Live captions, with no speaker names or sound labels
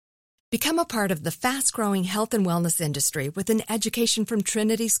Become a part of the fast-growing health and wellness industry with an education from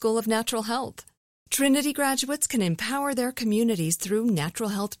Trinity School of Natural Health. Trinity graduates can empower their communities through natural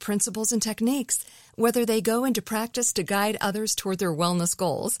health principles and techniques, whether they go into practice to guide others toward their wellness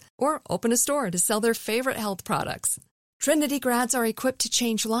goals or open a store to sell their favorite health products. Trinity grads are equipped to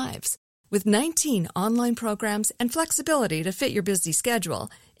change lives. With 19 online programs and flexibility to fit your busy schedule,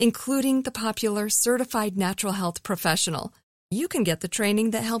 including the popular Certified Natural Health Professional, you can get the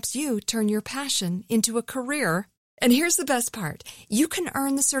training that helps you turn your passion into a career. And here's the best part. You can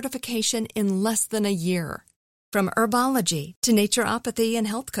earn the certification in less than a year. From herbology to naturopathy and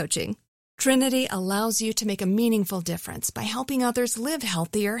health coaching, Trinity allows you to make a meaningful difference by helping others live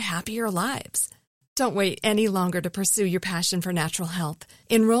healthier, happier lives. Don't wait any longer to pursue your passion for natural health.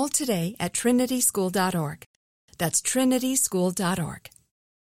 Enroll today at trinityschool.org. That's trinityschool.org.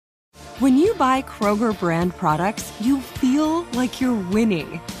 When you buy Kroger brand products, you feel like you're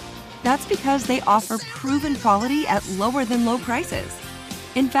winning. That's because they offer proven quality at lower than low prices.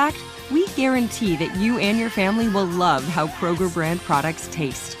 In fact, we guarantee that you and your family will love how Kroger brand products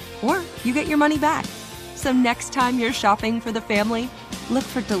taste, or you get your money back. So next time you're shopping for the family, look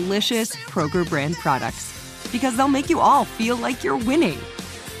for delicious Kroger brand products, because they'll make you all feel like you're winning.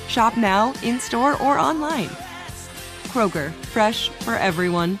 Shop now, in-store, or online. Kroger, fresh for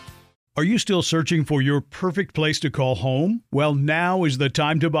everyone. Are you still searching for your perfect place to call home? Well, now is the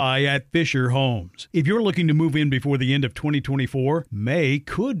time to buy at Fisher Homes. If you're looking to move in before the end of 2024, May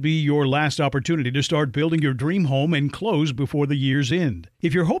could be your last opportunity to start building your dream home and close before the year's end.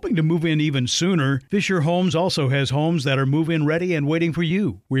 If you're hoping to move in even sooner, Fisher Homes also has homes that are move-in ready and waiting for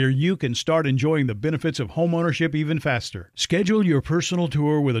you, where you can start enjoying the benefits of homeownership even faster. Schedule your personal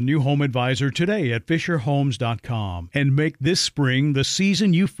tour with a new home advisor today at FisherHomes.com and make this spring the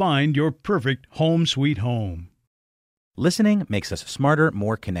season you find your perfect home sweet home. Listening makes us smarter,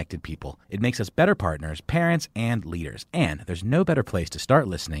 more connected people. It makes us better partners, parents, and leaders. And there's no better place to start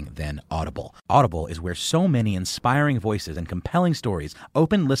listening than Audible. Audible is where so many inspiring voices and compelling stories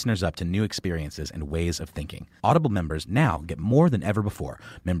open listeners up to new experiences and ways of thinking. Audible members now get more than ever before.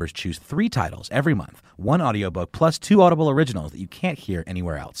 Members choose 3 titles every month, 1 audiobook plus 2 Audible originals that you can't hear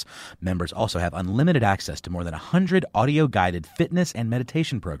anywhere else. Members also have unlimited access to more than 100 audio-guided fitness and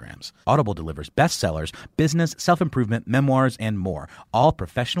meditation programs. Audible delivers bestsellers, business, self-improvement, memoirs, and more, all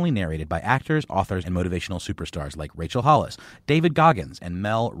professionally narrated by actors, authors, and motivational superstars like Rachel Hollis, David Goggins, and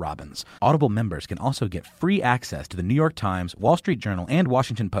Mel Robbins. Audible members can also get free access to the New York Times, Wall Street Journal, and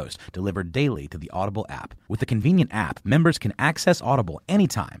Washington Post delivered daily to the Audible app. With the convenient app, members can access Audible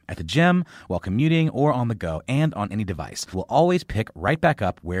anytime, at the gym, while commuting, or on the go, and on any device. We'll always pick right back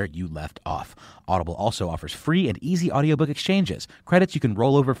up where you left off. Audible also offers free and easy audiobook exchanges, credits you can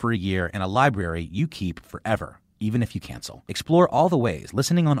roll over for a year, and a library you keep forever, even if you cancel. Explore all the ways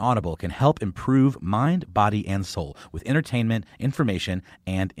listening on Audible can help improve mind, body, and soul with entertainment, information,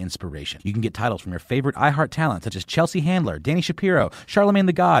 and inspiration. You can get titles from your favorite iHeart talent such as Chelsea Handler, Danny Shapiro, Charlemagne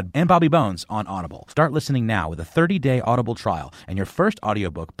the God, and Bobby Bones on Audible. Start listening now with a 30-day Audible trial, and your first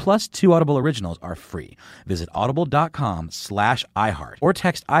audiobook plus 2 Audible originals are free. Visit audible.com/iHeart or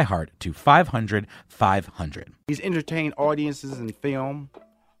text iHeart to 500-500. He's entertained audiences in film,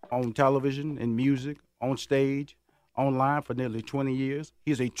 on television, in music, on stage, online for nearly 20 years.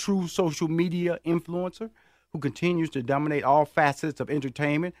 He is a true social media influencer who continues to dominate all facets of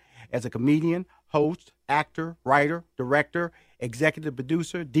entertainment as a comedian, host, actor, writer, director, executive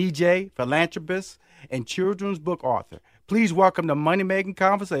producer, DJ, philanthropist, and children's book author. Please welcome to Money Making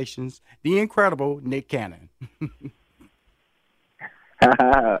Conversations, the incredible Nick Cannon.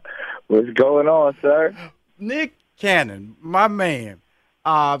 What's going on, sir? Nick Cannon, my man.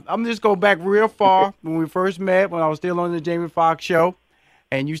 I'm just going back real far when we first met, when I was still on the Jamie Foxx show,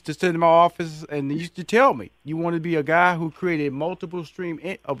 and used to sit in my office and used to tell me you wanted to be a guy who created multiple stream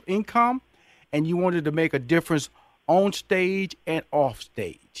of income, and you wanted to make a difference on stage and off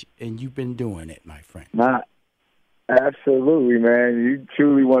stage, and you've been doing it, my friend. Absolutely, man. You're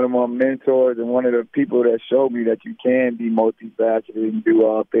truly one of my mentors and one of the people that showed me that you can be multifaceted and do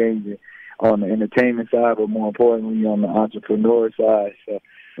all things on the entertainment side, but more importantly on the entrepreneur side. So,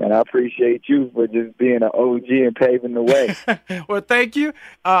 and I appreciate you for just being an OG and paving the way. Well, thank you.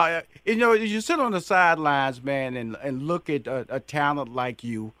 You sit on the sidelines, man, and look at a talent like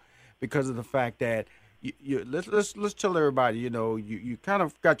you, because of the fact that let's tell everybody, you kind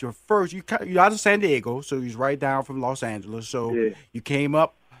of got your first. You're out of San Diego, so you're right down from Los Angeles. So yeah. You came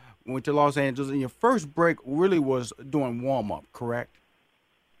up, went to Los Angeles, and your first break really was doing warm up, correct?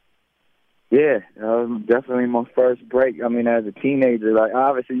 Yeah, definitely my first break. I mean, as a teenager, like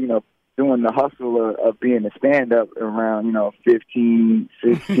obviously, doing doing the hustle of being a stand-up around, 15,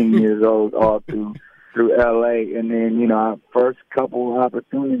 16 years old, all through L.A. And then, our first couple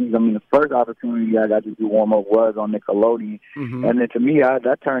opportunities, the first opportunity I got to do warm-up was on Nickelodeon. Mm-hmm. And then to me, I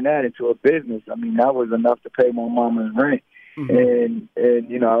turned that into a business. That was enough to pay my mama's rent. Mm-hmm.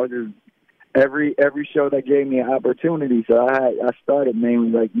 And I was just, every show that gave me an opportunity. So I started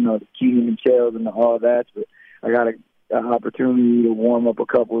mainly the Kenan and Kells and all that, but I got an opportunity to warm up a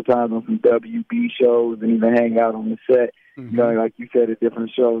couple of times on some WB shows and even hang out on the set. Mm-hmm. Like you said, at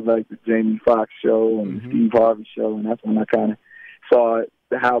different shows like the Jamie Foxx show and the Steve Harvey show, and that's when I kind of saw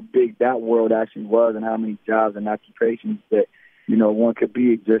how big that world actually was and how many jobs and occupations that, one could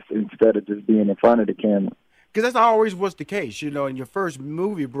be just instead of just being in front of the camera. Because that always was the case, and your first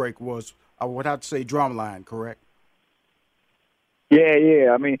movie break was, I would have to say, Drumline, correct?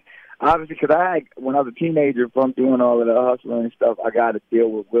 Yeah. Obviously, because when I was a teenager, from doing all of the hustling and stuff, I got to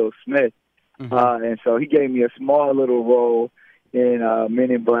deal with Will Smith. Mm-hmm. And so he gave me a small little role in Men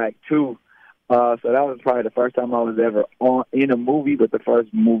in Black 2. So that was probably the first time I was ever in a movie, but the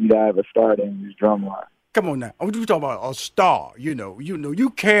first movie that I ever starred in was Drumline. Come on now. I'm talking about a star, you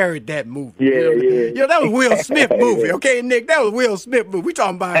carried that movie. Yeah. That was Will Smith movie, okay, Nick? That was Will Smith movie. You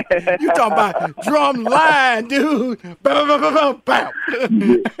talking about Drumline, dude. Bow, bow, bow, bow.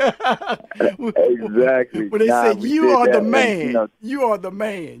 Exactly. When they said, you are the man. You are the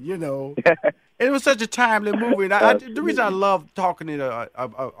man, It was such a timely movie. And the reason I love talking to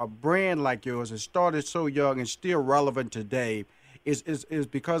a brand like yours that started so young and still relevant today is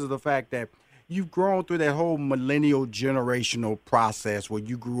because of the fact that you've grown through that whole millennial generational process where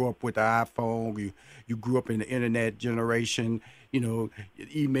you grew up with the iPhone, you grew up in the internet generation,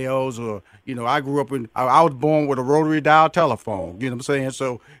 emails, or, I grew up I was born with a rotary dial telephone, you know what I'm saying?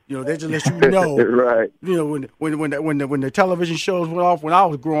 So, they just let you know, right. When the television shows went off when I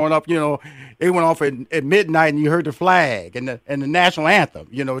was growing up, they went off at midnight and you heard the flag and the national anthem.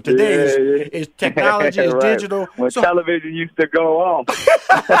 Today is technology, is right. Digital. When television used to go off.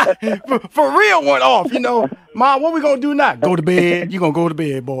 For real went off, Mom, what we going to do now? Go to bed. You going to go to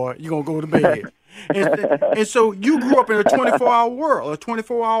bed, boy. You going to go to bed. And so you grew up in a 24-hour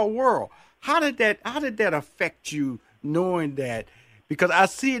world. How did that affect you, knowing that? Because I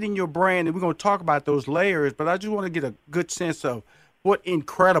see it in your brand, and we're going to talk about those layers, but I just want to get a good sense of what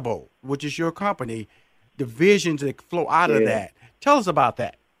Incredible, which is your company, the visions that flow out of that. Tell us about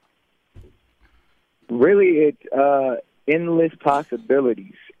that. Really, it's endless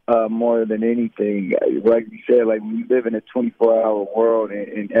possibilities. More than anything, like you said, when you live in a 24-hour world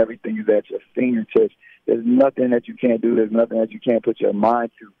and everything is at your fingertips, there's nothing that you can't do. There's nothing that you can't put your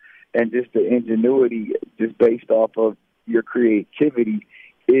mind to. And just the ingenuity, just based off of your creativity,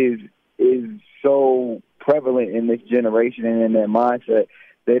 is so prevalent in this generation and in their mindset.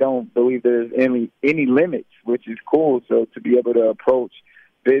 They don't believe there's any limits, which is cool. So to be able to approach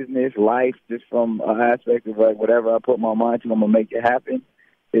business, life, just from an aspect of whatever I put my mind to, I'm going to make it happen,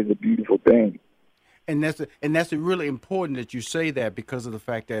 is a beautiful thing. And that's really important that you say that, because of the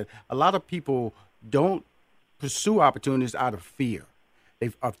fact that a lot of people don't pursue opportunities out of fear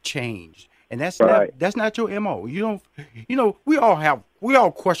of change. And that's right. That's not your MO. You don't, we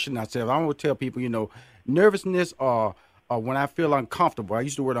all question ourselves. I want to tell people, nervousness or when I feel uncomfortable. I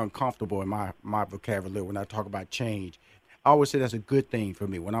use the word uncomfortable in my vocabulary when I talk about change. I always say that's a good thing for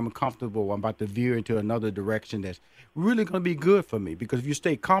me. When I'm uncomfortable, I'm about to veer into another direction that's really going to be good for me. Because if you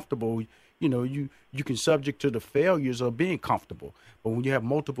stay comfortable, you can subject to the failures of being comfortable. But when you have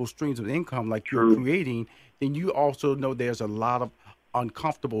multiple streams of income like you're creating, then you also know there's a lot of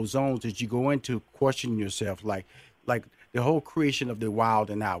uncomfortable zones that you go into questioning yourself, like the whole creation of The Wild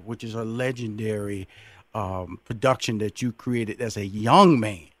and Out, which is a legendary production that you created as a young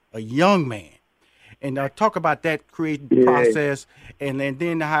man. And talk about that creative process, and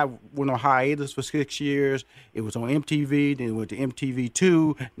then I went on hiatus for 6 years. It was on MTV, then it went to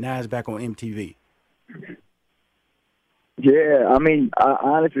MTV2. Now it's back on MTV. Yeah,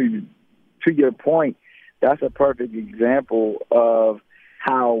 honestly, to your point, that's a perfect example of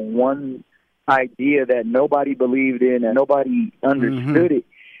how one idea that nobody believed in and nobody understood it,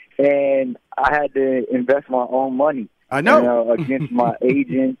 and I had to invest my own money. I know. Against my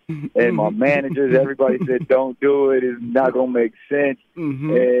agent and my managers, everybody said, don't do it. It's not going to make sense.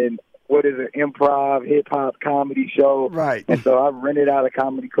 Mm-hmm. And what is an improv, hip-hop comedy show? Right. And so I rented out a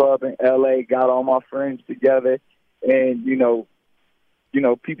comedy club in L.A., got all my friends together, and,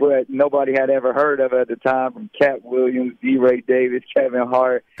 people that nobody had ever heard of at the time, from Cat Williams, D. Ray Davis, Kevin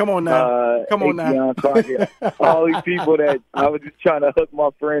Hart. Come on now. All these people that I was just trying to hook my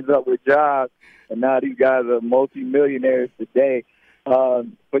friends up with jobs. And now these guys are multi-millionaires today.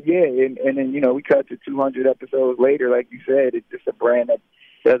 But yeah, and then, you know, we cut to 200 episodes later. Like you said, it's just a brand that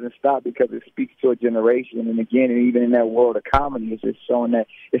doesn't stop because it speaks to a generation. And again, and even in that world of comedy, it's just showing that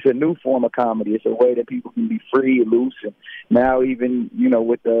it's a new form of comedy. It's a way that people can be free and loose. And now even, you know,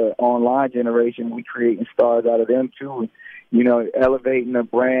 with the online generation, we creating stars out of them too. And, you know, elevating the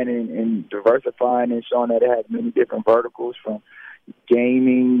brand and diversifying and showing that it has many different verticals, from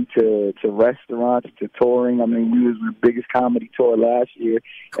gaming to restaurants to touring. I mean, we was the biggest comedy tour last year,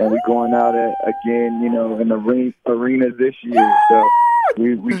 and we're going out again, you know, in the arenas this year. So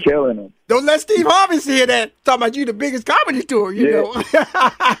we killing them. Don't let Steve Harvey see that. Talking about you the biggest comedy tour, you know.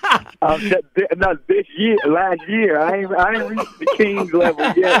 Not this year, last year. I ain't reached the Kings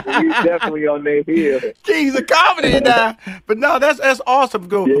level yet, but we definitely on their heel. Kings of comedy now. But no, that's awesome.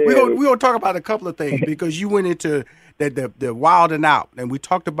 Yeah. We're gonna talk about a couple of things, because you went into the wild and out, and we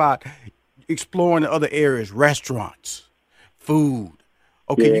talked about exploring the other areas, restaurants, food.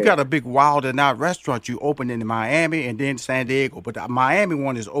 Okay, Yeah. You got a big wild and out restaurant you opened in Miami and then San Diego, but the Miami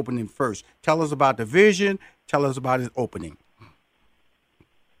one is opening first. Tell us about the vision. Tell us about its opening.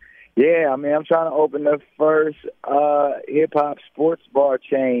 Yeah, I mean, I'm trying to open the first hip-hop sports bar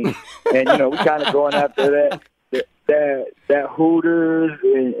chain. And, you know, we kind of going after that Hooters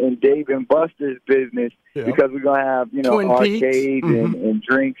and Dave and Buster's business, because we're going to have, you know, Twin Peaks. arcades and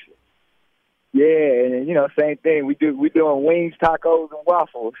drinks. Yeah, and, you know, same thing. We're doing wings, tacos, and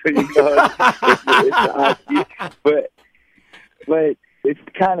waffles. You know, but it's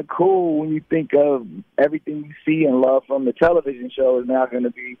kind of cool when you think of everything you see and love from the television show is now going to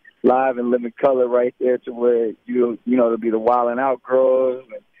be live and living color right there, to where you know it'll be the Wild and Out girls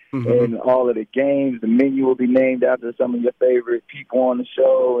and all of the games. The menu will be named after some of your favorite people on the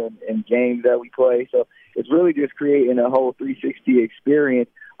show and games that we play. So it's really just creating a whole 360 experience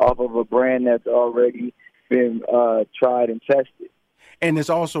off of a brand that's already been tried and tested. And it's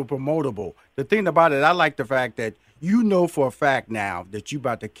also promotable. The thing about it, I like the fact that you know for a fact now that you're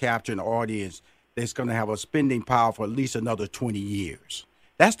about to capture an audience that's going to have a spending power for at least another 20 years.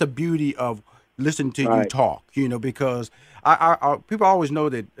 That's the beauty of listening to you talk, you know, because people always know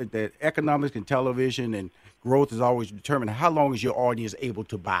that economics and television and growth is always determined how long is your audience able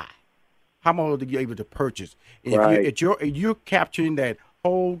to buy, how long are you able to purchase. And if you're capturing that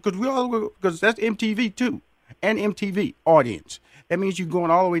whole, because that's MTV too, and MTV audience. That means you're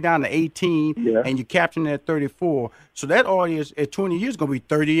going all the way down to 18, and you're capturing that 34. So that audience at 20 years is going to be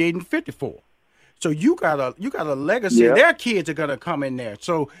 38 and 54. So you got a legacy. Yeah. Their kids are gonna come in there.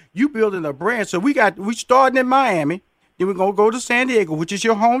 So you building a brand. So we starting in Miami. Then we're gonna go to San Diego, which is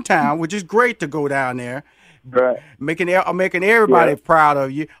your hometown, which is great to go down there. Right. Making everybody proud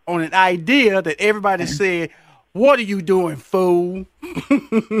of you on an idea that everybody said, "What are you doing, fool?"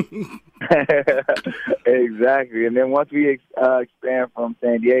 Exactly. And then once we expand from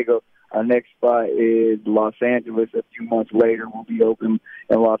San Diego, our next spot is Los Angeles. A few months later, we'll be open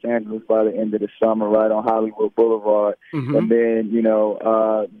in Los Angeles by the end of the summer, right on Hollywood Boulevard. And then, you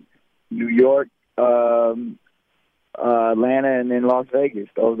know, New York, Atlanta, and then Las Vegas.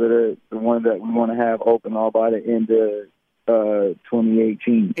 Those are the ones that we want to have open all by the end of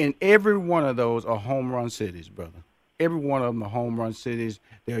 2018. And every one of those are home run cities, brother. Every one of them are home run cities.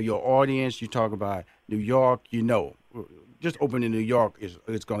 They're your audience. You talk about New York, you know. Just opening in New York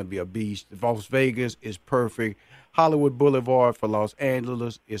is going to be a beast. Las Vegas is perfect. Hollywood Boulevard for Los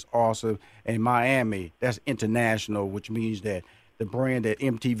Angeles is awesome. And Miami, that's international, which means that the brand that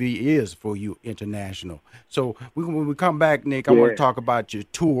MTV is for you, international. So when we come back, Nick, I want to talk about your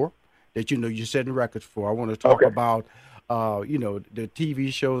tour that, you know, you're setting records for. I want to talk about, you know, the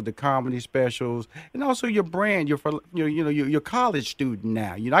TV shows, the comedy specials, and also your brand. You're a college student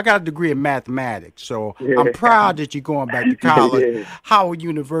now. You know, I got a degree in mathematics, so I'm proud that you're going back to college, Howard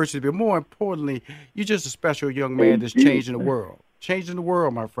University. But more importantly, you're just a special young man that's changing the world. Changing the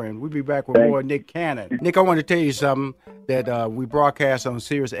world, my friend. We'll be back with more Nick Cannon. Nick, I want to tell you something that we broadcast on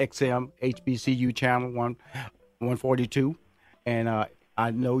Sirius XM, HBCU channel 142, and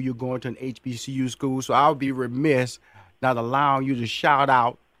I know you're going to an HBCU school, so I'll be remiss not allowing you to shout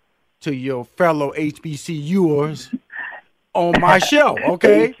out to your fellow HBCUers on my show,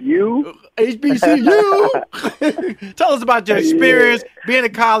 okay? HBCU. Tell us about your experience being a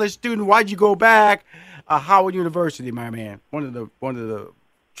college student. Why'd you go back? Howard University, my man, one of the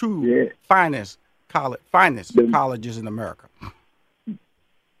true finest colleges in America.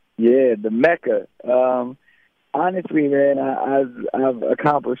 Yeah, the Mecca. Honestly, man, I've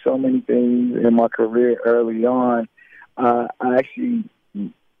accomplished so many things in my career early on. I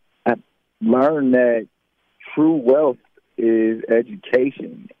learned that true wealth is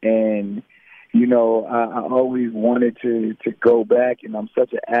education, and you know, I always wanted to go back, and I'm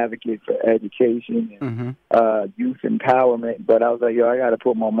such an advocate for education and youth empowerment. But I was like, I got to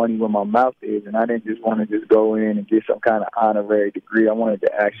put my money where my mouth is, and I didn't just want to just go in and get some kind of honorary degree. I wanted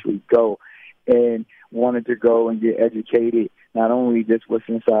to actually go and wanted to go and get educated, not only just what's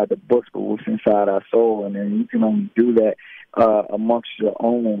inside the books, but what's inside our soul. And then you can only do that amongst your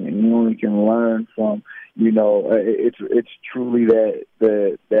own, and you only can learn from, you know, it's truly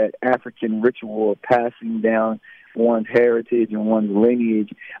that African ritual of passing down one's heritage and one's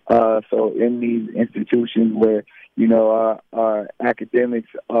lineage. So in these institutions where, you know, our academics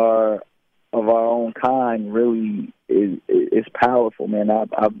are of our own kind, really is powerful, man.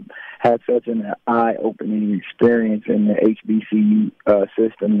 I've had such an eye-opening experience in the HBCU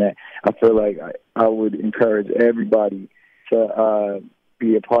system that I feel like I would encourage everybody to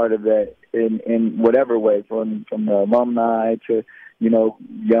be a part of that in whatever way, from the alumni to, you know,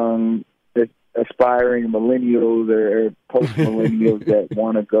 young aspiring millennials or post-millennials that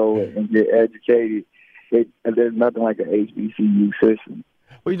want to go and get educated. There's nothing like an HBCU system.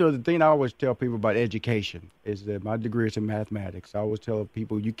 Well, you know, the thing I always tell people about education is that my degree is in mathematics. I always tell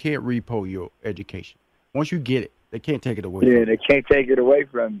people you can't repo your education. Once you get it, they can't take it away from you. Yeah, they can't take it away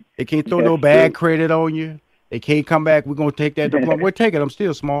from you. They can't throw no bad credit on you. They can't come back, we're going to take that diploma. We'll take it. I'm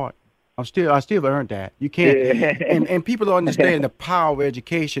still smart. I still earned that. You can't. Yeah. And people don't understand the power of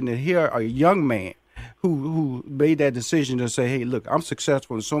education. And here a young man who made that decision to say, hey, look, I'm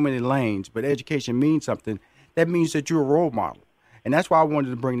successful in so many lanes, but education means something. That means that you're a role model. And that's why I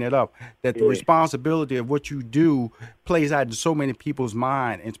wanted to bring that up, that the responsibility of what you do plays out in so many people's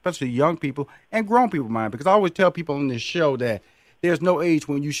mind, and especially young people and grown people's mind. Because I always tell people on this show that there's no age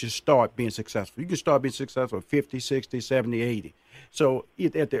when you should start being successful. You can start being successful at 50, 60, 70, 80. So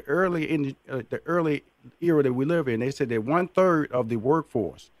at the early era that we live in, they said that 1/3 of the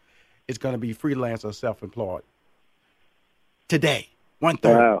workforce is going to be freelance or self-employed. Today,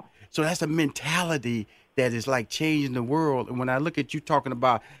 1/3. Wow. So that's a mentality that is like changing the world. And when I look at you talking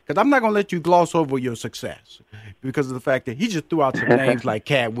about, because I'm not going to let you gloss over your success because of the fact that he just threw out some names like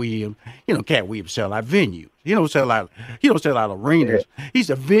Cat Williams. You know, Cat Williams sell out venues. He don't sell out arenas. He's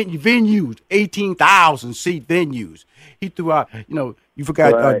a venues, 18,000 seat venues. He threw out, you know, you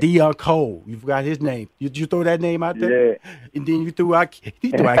forgot Dion Cole. You forgot his name. Did you throw that name out there? Yeah. And then he threw out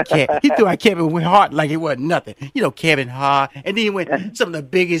Kevin Hart like it wasn't nothing. You know, Kevin Hart. And then he went some of the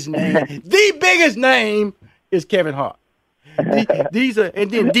biggest names. The biggest name is Kevin Hart. These are,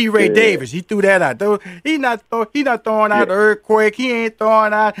 and then D. Ray Davis. He threw that out. He not throwing out Earthquake. He ain't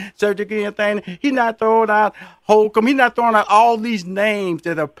throwing out Surgical anything. He not throwing out Holcomb. He not throwing out all these names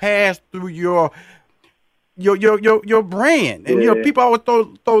that have passed through your brand. And you know, people always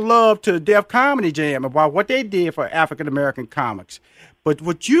throw love to Def Comedy Jam about what they did for African American comics. But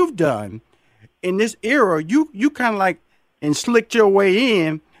what you've done in this era, you kind of like and slicked your way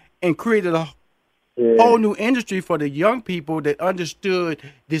in and created a whole new industry for the young people that understood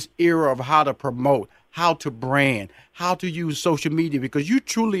this era of how to promote, how to brand, how to use social media, because you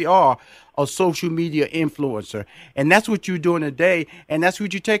truly are a social media influencer. And that's what you're doing today, and that's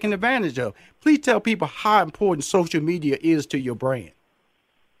what you're taking advantage of. Please tell people how important social media is to your brand.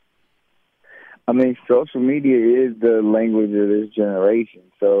 I mean, social media is the language of this generation.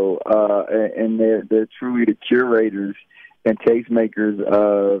 So, and they're truly the curators and tastemakers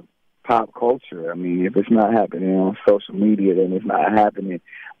of pop culture. I mean, if it's not happening on social media, then it's not happening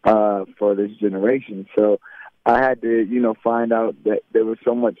for this generation. So I had to, you know, find out that there was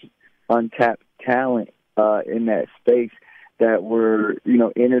so much untapped talent in that space that were, you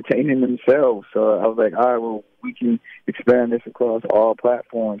know, entertaining themselves. So I was like, all right, well, we can expand this across all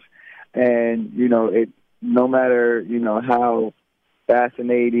platforms. And, you know, no matter, you know, how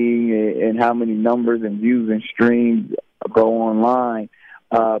fascinating and how many numbers and views and streams go online,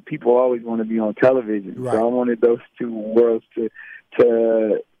 people always want to be on television. Right. So I wanted those two worlds to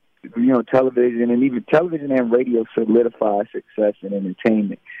you know, television and radio solidify success in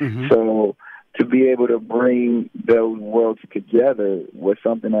entertainment. Mm-hmm. So to be able to bring those worlds together was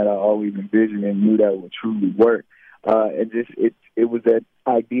something that I always envisioned and knew that would truly work. It was that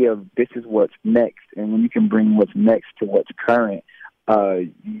idea of this is what's next, and when you can bring what's next to what's current,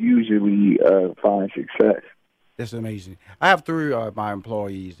 you usually find success. That's amazing. I have 3 of my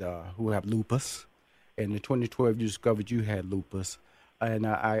employees who have lupus, and in 2012 you discovered you had lupus, and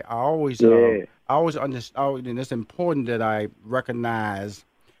I always understand, and it's important that I recognize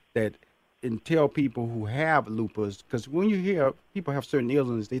that and tell people who have lupus, because when you hear people have certain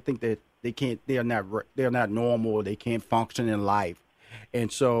illnesses, they think that they're not normal, they can't function in life,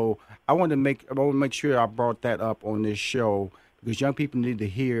 and so I want to make sure I brought that up on this show, because young people need to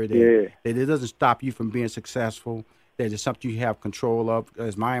hear that it doesn't stop you from being successful, that it's something you have control of,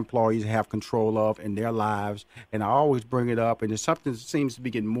 as my employees have control of in their lives. And I always bring it up, and it's something that seems to be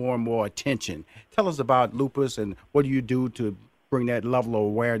getting more and more attention. Tell us about lupus and what do you do to bring that level of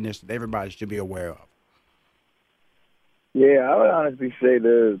awareness that everybody should be aware of? Yeah, I would honestly say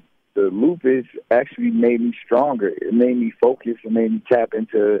the lupus actually made me stronger. It made me focus. It made me tap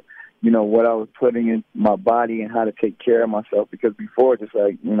into, what I was putting in my body and how to take care of myself. Because before, just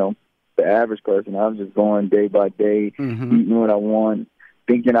like, the average person, I was just going day by day, eating what I want,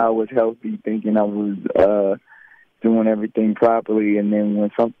 thinking I was healthy, thinking I was doing everything properly. And then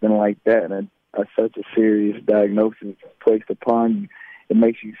when something like that, and such a serious diagnosis is placed upon you, it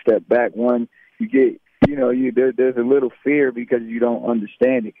makes you step back. One, you get, there's a little fear because you don't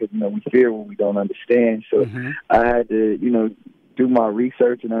understand it, because, we fear what we don't understand. So I had to, do my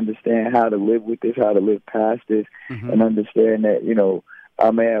research and understand how to live with this, how to live past this, and understand that, I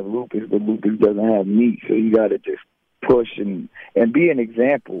may have lupus, but lupus doesn't have me. So you got to just push and be an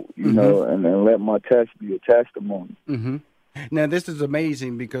example, know, and let my test be a testimony. Now, this is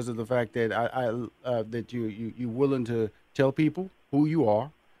amazing because of the fact that that you're willing to tell people who you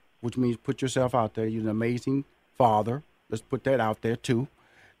are, which means put yourself out there. You're an amazing father. Let's put that out there too.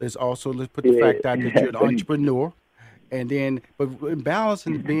 Let's put the fact out that you're an entrepreneur, and then but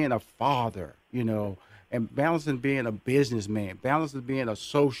balancing being a father, and balancing being a businessman, balancing being a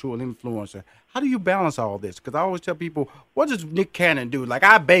social influencer. How do you balance all this? Because I always tell people, what does Nick Cannon do? Like,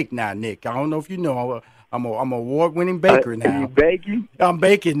 I bake now, Nick. I don't know if you know. I'm an award-winning baker now. You baking? I'm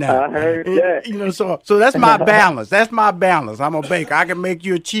baking now. I heard that. So that's my balance. That's my balance. I'm a baker. I can make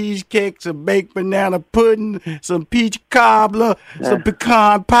you a cheesecake, some baked banana pudding, some peach cobbler, some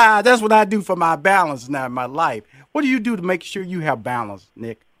pecan pie. That's what I do for my balance now in my life. What do you do to make sure you have balance,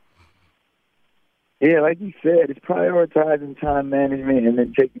 Nick? Yeah, like you said, it's prioritizing time management and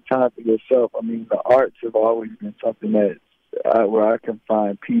then taking time for yourself. I mean, the arts have always been something that where I can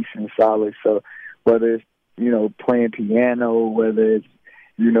find peace and solace. So whether it's, playing piano, whether it's,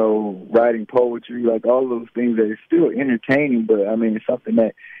 writing poetry, like all those things that are still entertaining, but I mean, it's something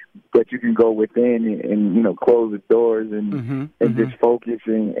that you can go within and close the doors and just focus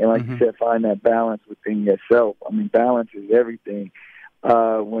and like you said, find that balance within yourself. I mean, balance is everything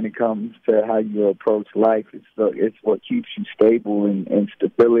when it comes to how you approach life. It's what keeps you stable and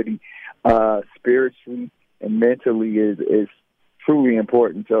stability spiritually and mentally is truly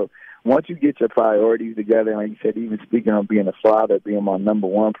important. So once you get your priorities together, like you said, even speaking on being a father, being my number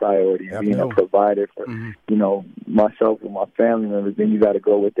one priority, being a provider for, myself and my family members, then you got to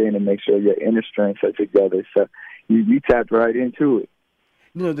go within and make sure your inner strengths are together. So you tapped right into it.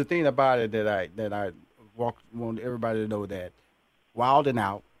 The thing about it that I want everybody to know that Wild and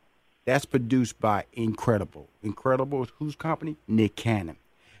Out, that's produced by Incredible. Incredible is whose company? Nick Cannon.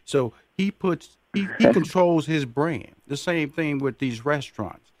 So he controls his brand. The same thing with these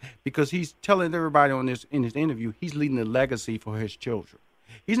restaurants, because he's telling everybody in this interview, he's leaving a legacy for his children.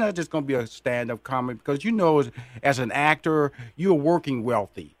 He's not just going to be a stand-up comic, because as an actor, you're working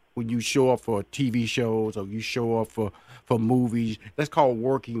wealthy when you show up for TV shows or you show up for movies. That's called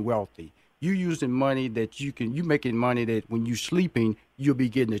working wealthy. You using money that you making money that when you're sleeping, you'll be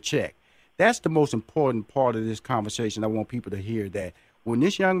getting a check. That's the most important part of this conversation. I want people to hear that when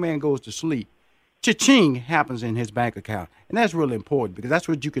this young man goes to sleep, cha-ching happens in his bank account. And that's really important because that's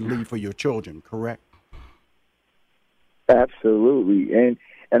what you can leave for your children, correct? Absolutely. And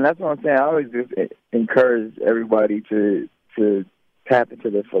that's what I'm saying. I always just encourage everybody to tap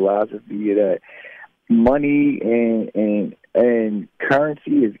into the philosophy that money and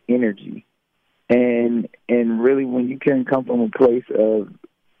currency is energy. And really, when you can come from a place of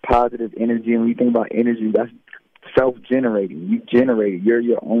positive energy, and when you think about energy, that's self-generating. You generate it. You're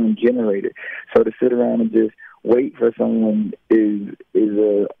your own generator. So to sit around and just wait for someone is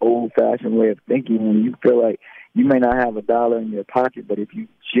a old-fashioned way of thinking. When you feel like you may not have $1 in your pocket, but if you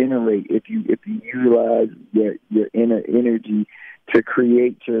generate, if you utilize your inner energy to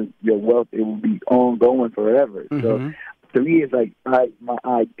create your wealth, it will be ongoing forever. So to me, it's like my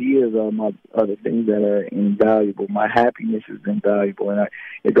ideas are the things that are invaluable. My happiness is invaluable, and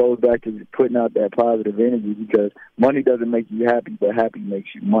it goes back to putting out that positive energy, because money doesn't make you happy, but happy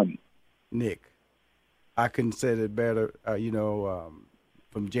makes you money. Nick, I couldn't say it better.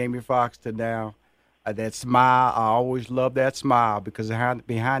 From Jamie Foxx to now, that smile, I always love that smile, because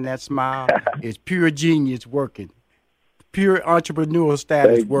behind that smile is pure genius working. Pure entrepreneurial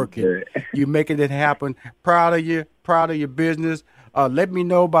status working. You're making it happen. Proud of you. Proud of your business. Let me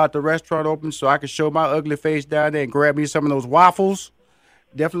know about the restaurant open so I can show my ugly face down there and grab me some of those waffles.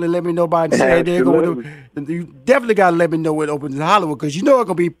 Definitely let me know about San Diego. You definitely got to let me know when it opens in Hollywood, because you know it's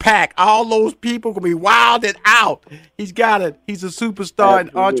going to be packed. All those people going to be wilded out. He's got it. He's a superstar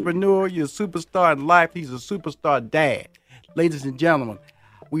and entrepreneur. He's a superstar in life. He's a superstar dad. Ladies and gentlemen,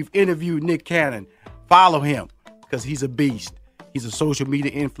 we've interviewed Nick Cannon. Follow him because he's a beast. He's a social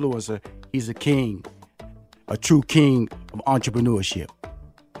media influencer. He's a king, a true king of entrepreneurship.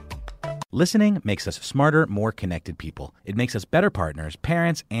 Listening makes us smarter, more connected people. It makes us better partners,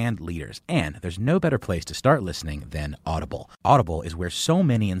 parents, and leaders. And there's no better place to start listening than Audible. Audible is where so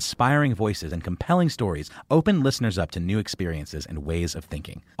many inspiring voices and compelling stories open listeners up to new experiences and ways of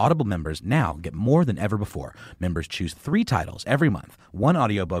thinking. Audible members now get more than ever before. Members choose 3 titles every month, 1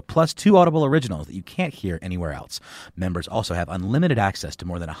 audiobook plus 2 Audible originals that you can't hear anywhere else. Members also have unlimited access to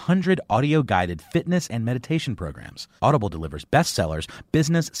more than 100 audio-guided fitness and meditation programs. Audible delivers bestsellers,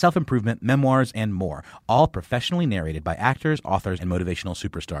 business, self-improvement, memoirs, and more, all professionally narrated by actors, authors, and motivational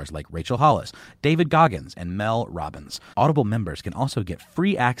superstars like Rachel Hollis, David Goggins, and Mel Robbins. Audible members can also get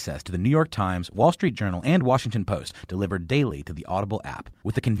free access to the New York Times, Wall Street Journal, and Washington Post delivered daily to the Audible app.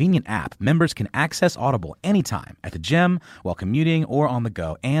 With the convenient app, members can access Audible anytime, at the gym, while commuting, or on the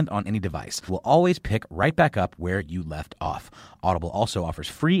go, and on any device. We'll always pick right back up where you left off. Audible also offers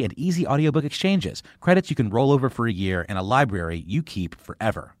free and easy audiobook exchanges, credits you can roll over for a year, and a library you keep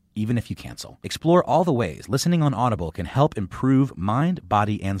forever, even if you cancel. Explore all the ways listening on Audible can help improve mind,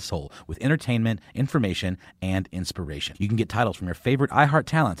 body, and soul with entertainment, information, and inspiration. You can get titles from your favorite iHeart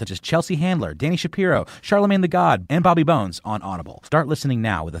talent such as Chelsea Handler, Danny Shapiro, Charlemagne the God, and Bobby Bones on Audible. Start listening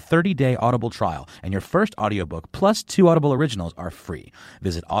now with a 30-day Audible trial, and your first audiobook plus 2 Audible originals are free.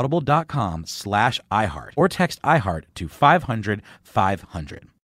 Visit audible.com/iHeart or text iHeart to 500-500.